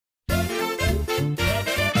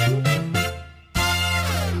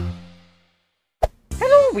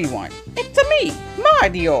everyone, it's me,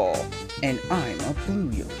 Mario, and I'm a Blue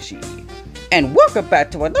Yoshi. And welcome back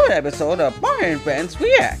to another episode of Mario and Friends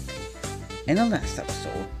React. In the last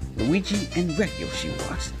episode, Luigi and Red Yoshi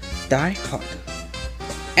watched Die Hard.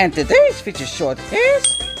 And today's feature short is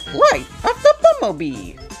Plight of the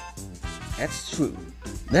Bumblebee. That's true.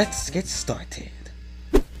 Let's get started.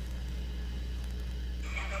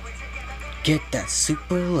 Get that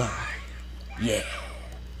super live. Yeah.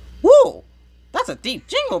 Whoa! That's a deep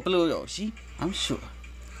jingle, Blue Yoshi, I'm sure.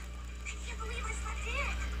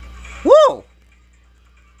 Whoa!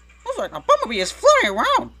 Looks like a bumblebee is flying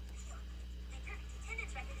around.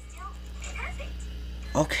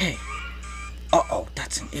 Okay. Uh-oh,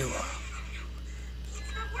 that's an error.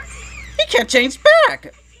 He can't change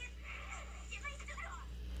back!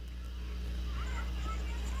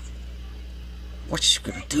 What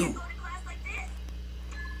you gonna do?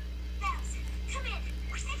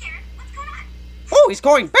 Oh, he's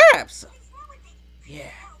going Babs!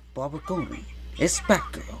 Yeah, Barbara Golden. It's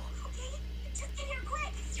Batgirl.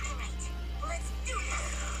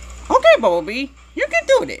 Okay, Bumblebee, you can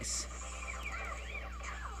do this.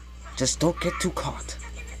 Just don't get too caught.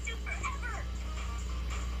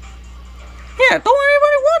 Yeah, don't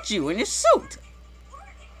anybody watch you in your suit.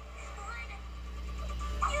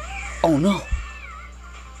 Oh no.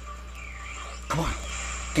 Come on,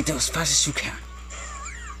 get there as fast as you can.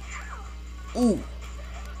 Ooh.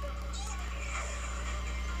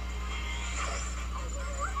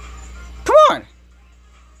 Come on!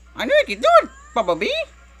 I knew you could do it, Bumblebee!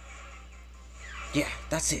 Yeah,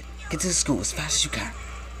 that's it. Get to the school as fast as you can.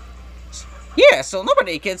 Yeah, so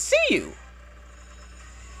nobody can see you.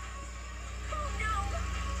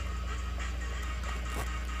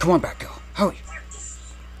 Come on, Batgirl. Hurry.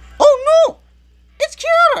 Oh no! It's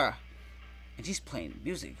Kiara! And she's playing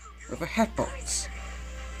music with her headphones.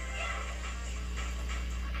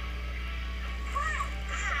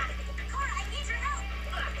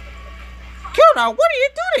 Kiara, what are you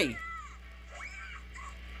doing?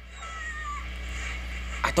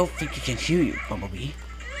 I don't think he can hear you, Bumblebee.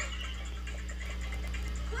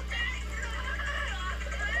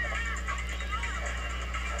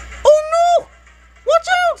 Oh no! Watch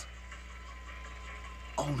out!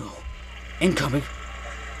 Oh no. Incoming.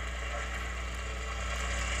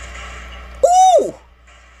 Ooh!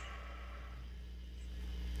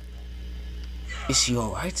 Is she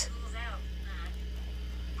alright?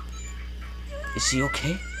 Is she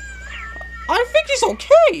okay? I think he's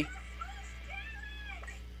okay!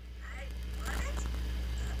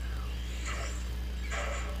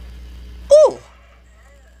 Ooh!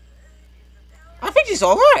 I think he's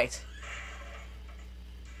alright!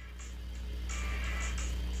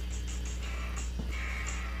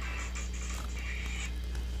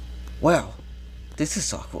 Well, this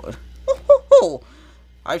is awkward.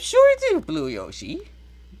 I'm sure you do, Blue Yoshi.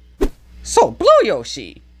 So, Blue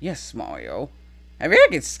Yoshi! Yes, Mario. Have you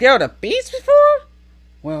ever get scared of beasts before?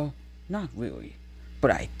 Well, not really.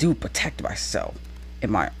 But I do protect myself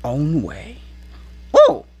in my own way.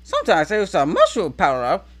 Oh, sometimes I use a mushroom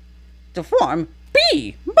power-up to form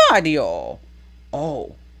B Mario.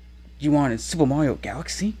 Oh, you want in Super Mario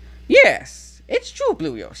Galaxy? Yes, it's true,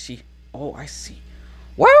 Blue Yoshi. Oh, I see.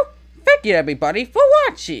 Well, thank you everybody for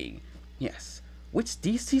watching. Yes, which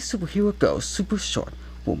DC superhero goes super short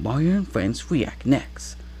will Mario and Friends react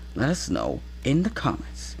next? Let us know in the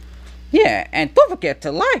comments. Yeah, and don't forget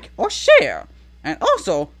to like or share. And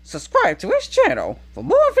also, subscribe to his channel for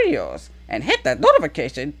more videos. And hit that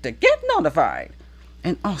notification to get notified.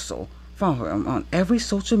 And also, follow him on every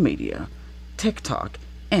social media, TikTok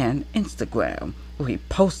and Instagram, where he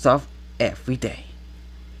posts stuff every day.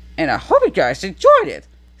 And I hope you guys enjoyed it.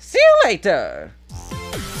 See you later!